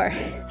make sure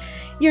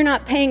you're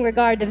not paying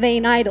regard to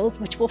vain idols,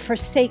 which will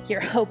forsake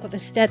your hope of a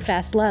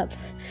steadfast love.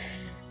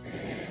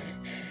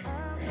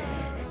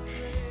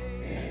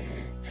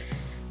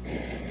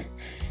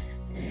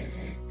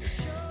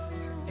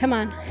 Come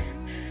on.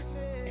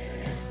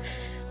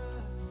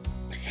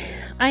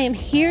 I am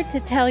here to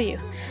tell you,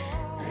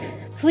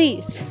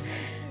 please,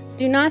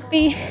 do not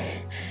be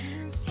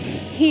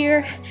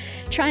here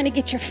trying to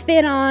get your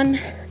fit on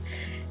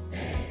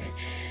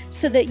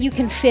so that you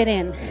can fit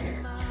in.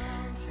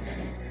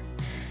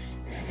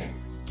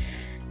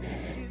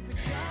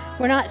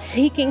 We're not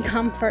seeking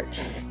comfort.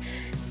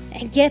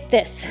 And get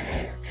this,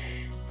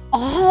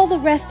 all the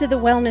rest of the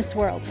wellness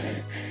world,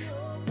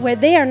 where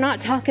they are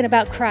not talking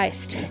about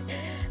Christ,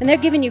 and they're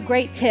giving you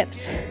great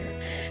tips.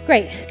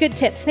 Great, good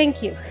tips,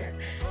 thank you.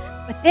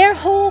 But their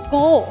whole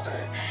goal,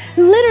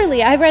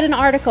 literally, I read an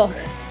article,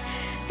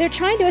 they're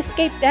trying to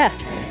escape death.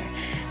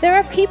 There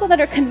are people that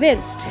are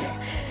convinced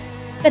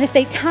that if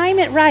they time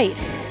it right,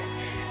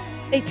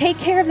 they take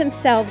care of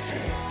themselves,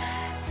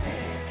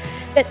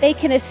 that they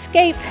can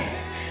escape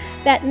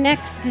that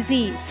next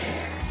disease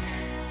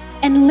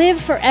and live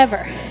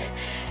forever.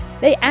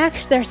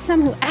 There's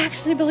some who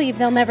actually believe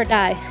they'll never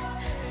die.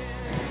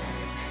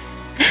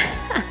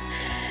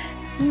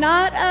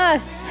 Not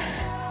us.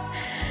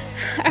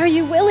 Are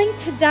you willing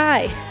to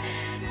die?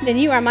 Then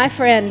you are my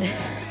friend.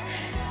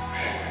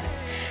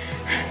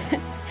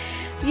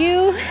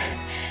 You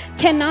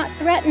cannot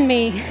threaten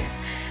me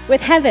with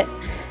heaven.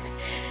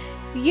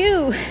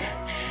 You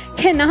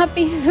cannot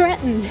be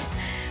threatened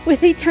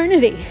with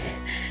eternity.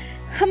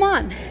 Come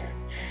on.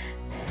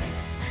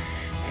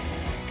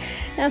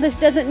 Now, this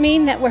doesn't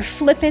mean that we're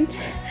flippant,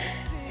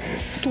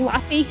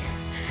 sloppy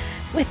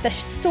with the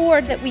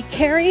sword that we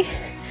carry.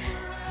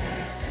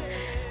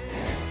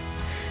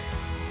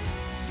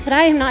 But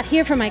I am not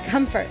here for my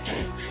comfort.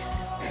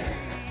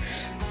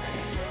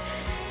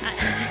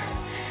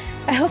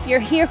 I hope you're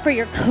here for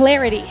your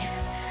clarity,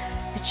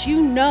 that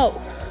you know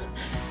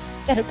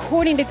that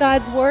according to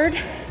God's word,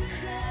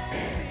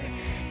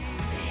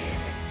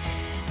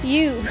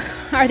 you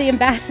are the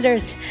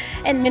ambassadors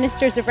and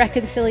ministers of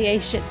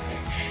reconciliation.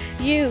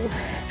 You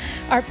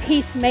are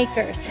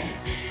peacemakers.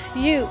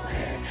 You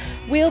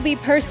will be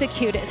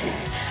persecuted,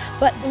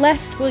 but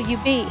blessed will you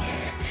be,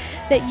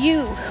 that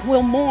you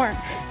will mourn,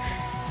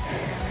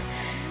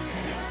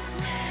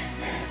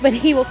 but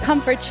he will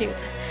comfort you.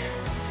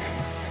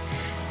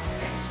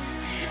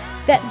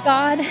 That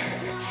God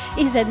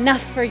is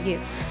enough for you.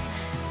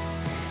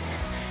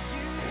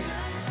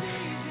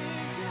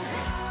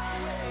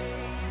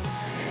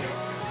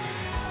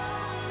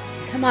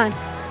 Come on.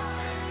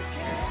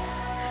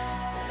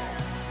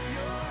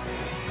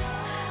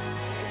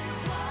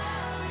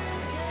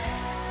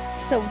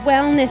 So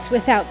wellness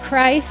without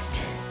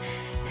Christ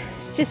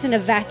is just an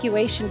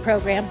evacuation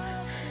program.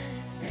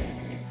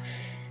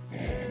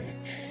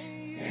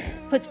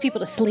 Puts people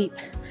to sleep.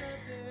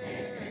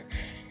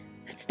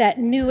 It's that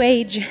new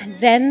age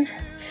Zen.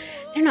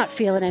 They're not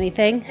feeling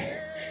anything.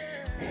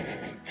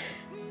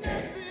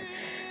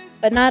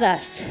 But not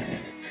us.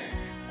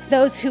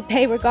 Those who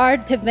pay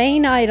regard to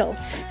vain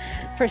idols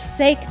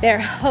forsake their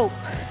hope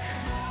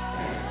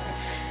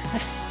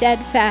of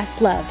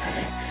steadfast love.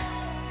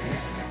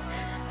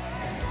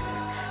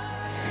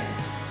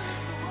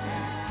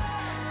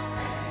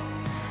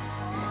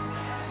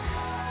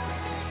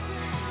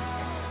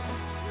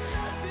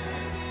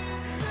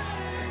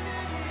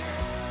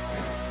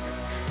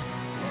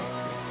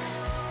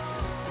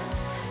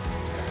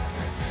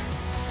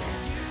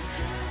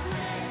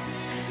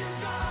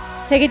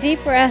 Take a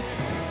deep breath.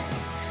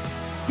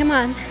 Come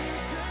on.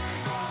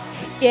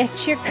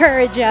 Get your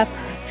courage up.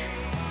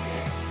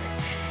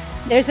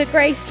 There's a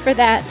grace for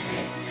that.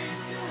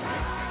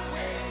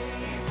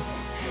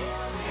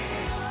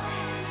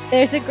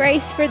 There's a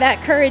grace for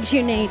that courage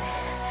you need,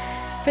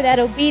 for that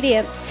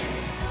obedience,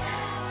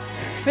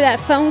 for that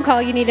phone call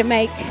you need to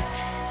make,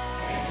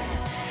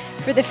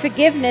 for the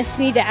forgiveness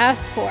you need to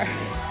ask for.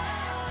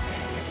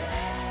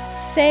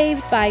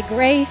 Saved by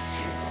grace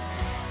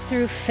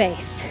through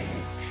faith.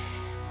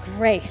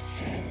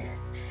 Grace.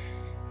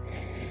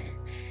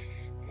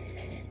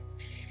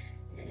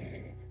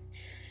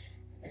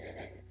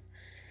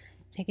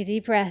 Take a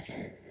deep breath.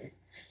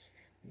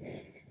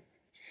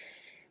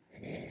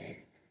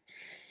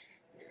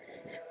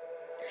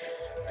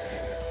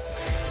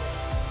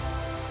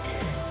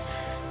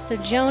 So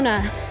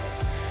Jonah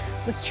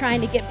was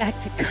trying to get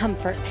back to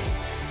comfort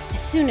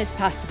as soon as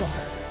possible.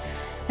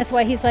 That's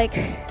why he's like,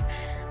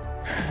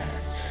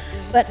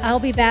 but I'll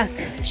be back.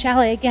 Shall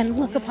I again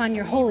look upon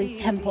your holy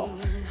temple?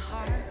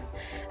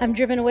 I'm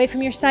driven away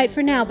from your sight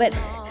for now, but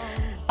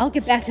I'll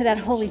get back to that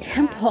holy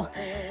temple.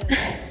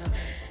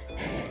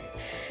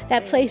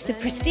 That place of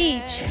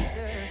prestige.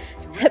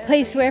 That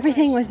place where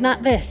everything was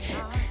not this.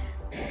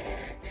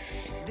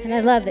 And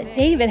I love that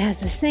David has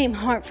the same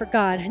heart for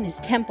God in his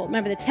temple.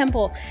 Remember, the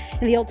temple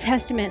in the Old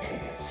Testament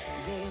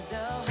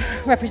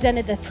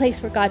represented the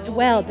place where God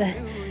dwelled, the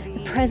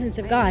presence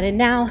of God. And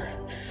now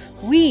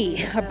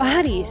our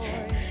bodies,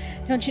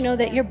 don't you know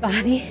that your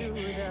body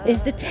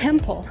is the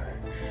temple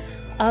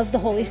of the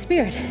Holy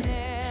Spirit?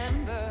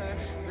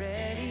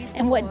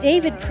 And what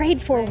David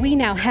prayed for, we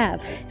now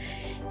have.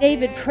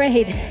 David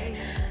prayed,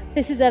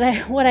 this is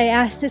what I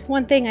ask, this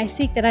one thing I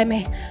seek, that I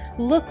may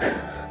look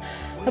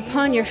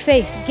upon your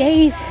face,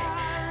 gaze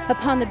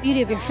upon the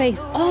beauty of your face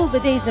all the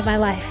days of my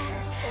life.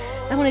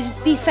 I want to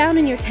just be found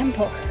in your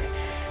temple.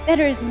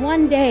 Better is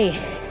one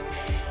day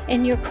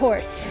in your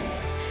courts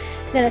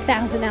than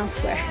 1,000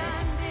 elsewhere.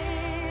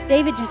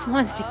 David just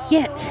wants to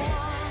get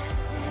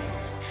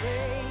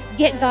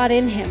God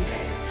in him.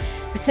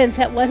 But since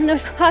that wasn't a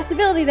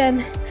possibility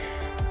then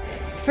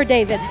for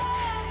David,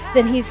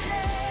 then he's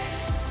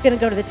going to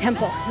go to the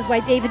temple. This is why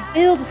David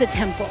builds the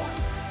temple,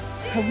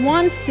 or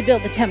wants to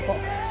build the temple.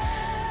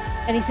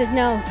 And he says,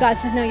 no, God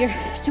says, no,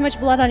 there's too much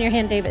blood on your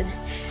hand, David.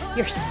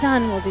 Your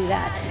son will do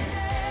that.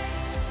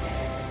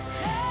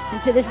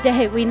 And to this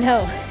day, we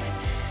know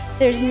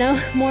there's no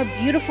more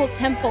beautiful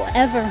temple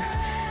ever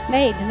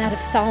made than that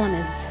of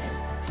Solomon's.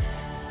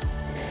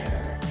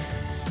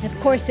 And of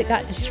course, it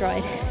got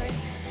destroyed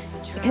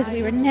because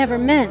we were never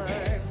meant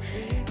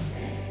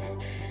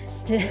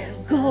to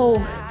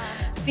go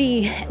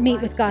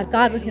meet with God.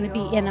 God was going to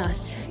be in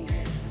us.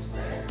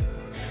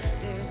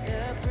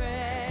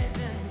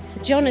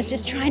 Jonah's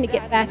just trying to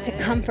get back to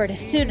comfort as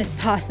soon as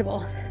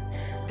possible,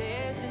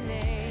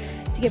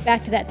 to get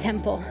back to that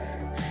temple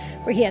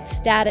where he had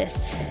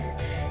status.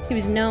 He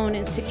was known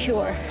and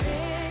secure.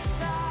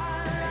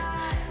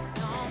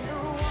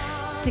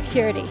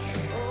 Security.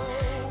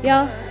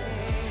 Y'all,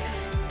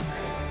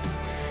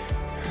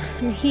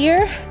 I'm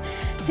here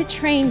to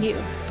train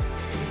you.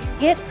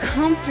 Get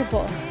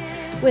comfortable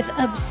with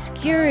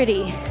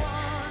obscurity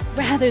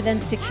rather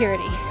than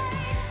security.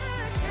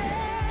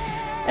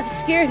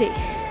 Obscurity.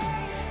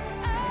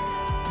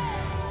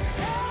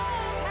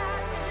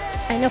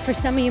 I know for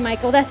some of you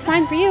might go, that's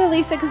fine for you,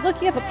 Elisa, because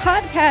look, you have a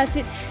podcast.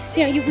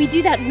 We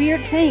do that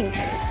weird thing.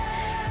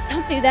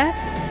 Don't do that.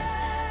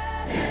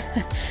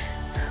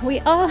 We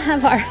all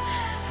have our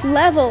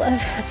level of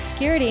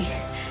obscurity,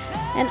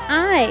 and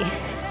I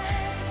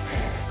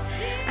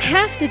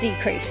have to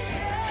decrease.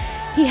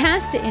 He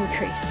has to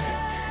increase.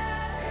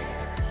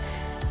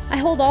 I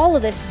hold all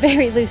of this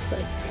very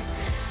loosely.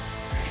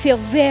 I feel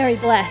very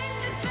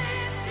blessed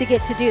to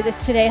get to do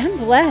this today. I'm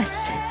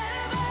blessed.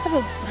 I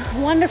have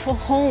a wonderful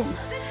home.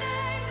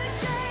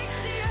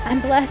 I'm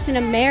blessed in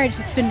a marriage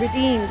that's been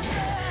redeemed.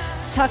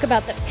 Talk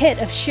about the pit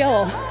of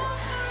Sheol.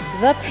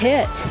 The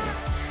pit.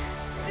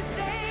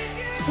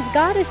 Because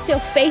God is still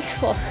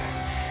faithful.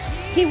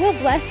 He will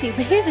bless you.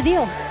 But here's the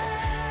deal.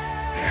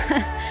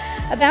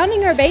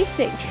 Abounding or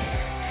basing.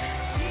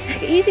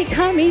 Easy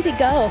come, easy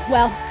go.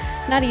 Well,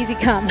 not easy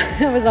come.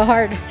 That was a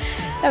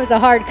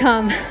hard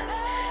come.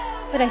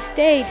 But I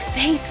stayed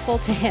faithful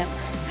to him.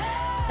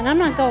 And I'm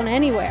not going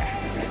anywhere.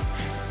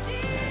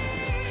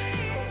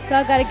 So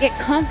I've got to get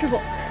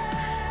comfortable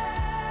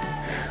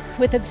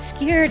with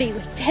obscurity,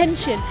 with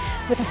tension,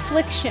 with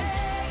affliction,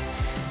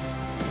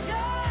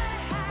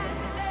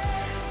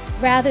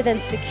 rather than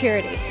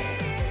security.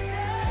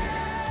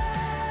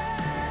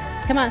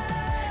 Come on.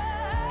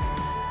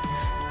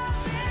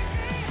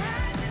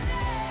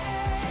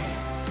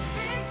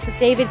 So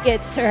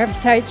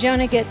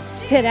Jonah gets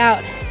spit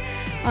out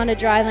on a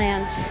dry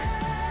land.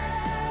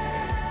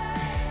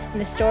 And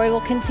the story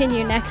will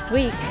continue next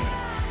week.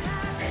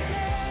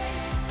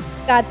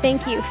 God,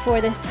 thank you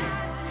for this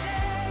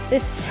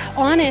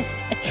honest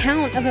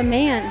account of a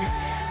man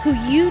who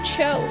you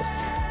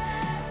chose.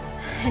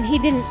 And he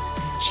didn't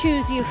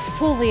choose you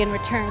fully in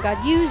return.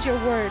 God, use your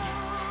word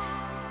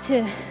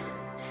to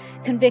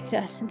convict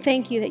us. And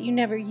thank you that you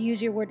never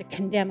use your word to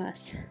condemn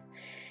us.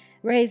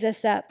 Raise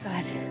us up,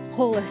 God.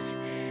 Pull us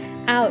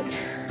out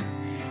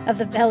of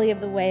the belly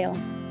of the whale.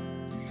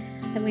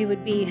 And we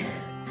would be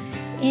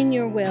in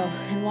your will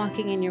and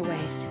walking in your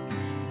ways.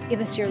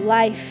 Give us your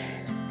life,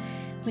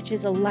 which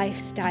is a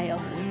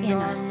lifestyle in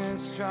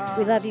us.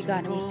 We love you,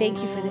 God, and we thank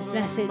you for this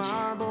message.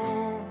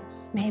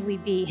 May we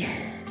be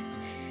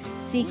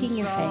seeking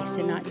your face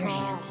and not your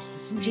hand.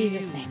 In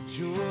Jesus' name,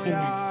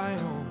 amen.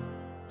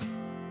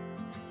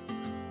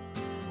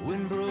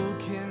 When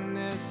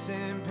brokenness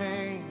and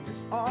pain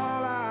is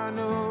all I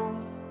know,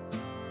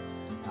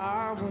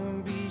 I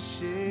won't be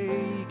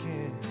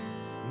shaken.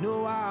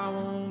 No, I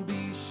won't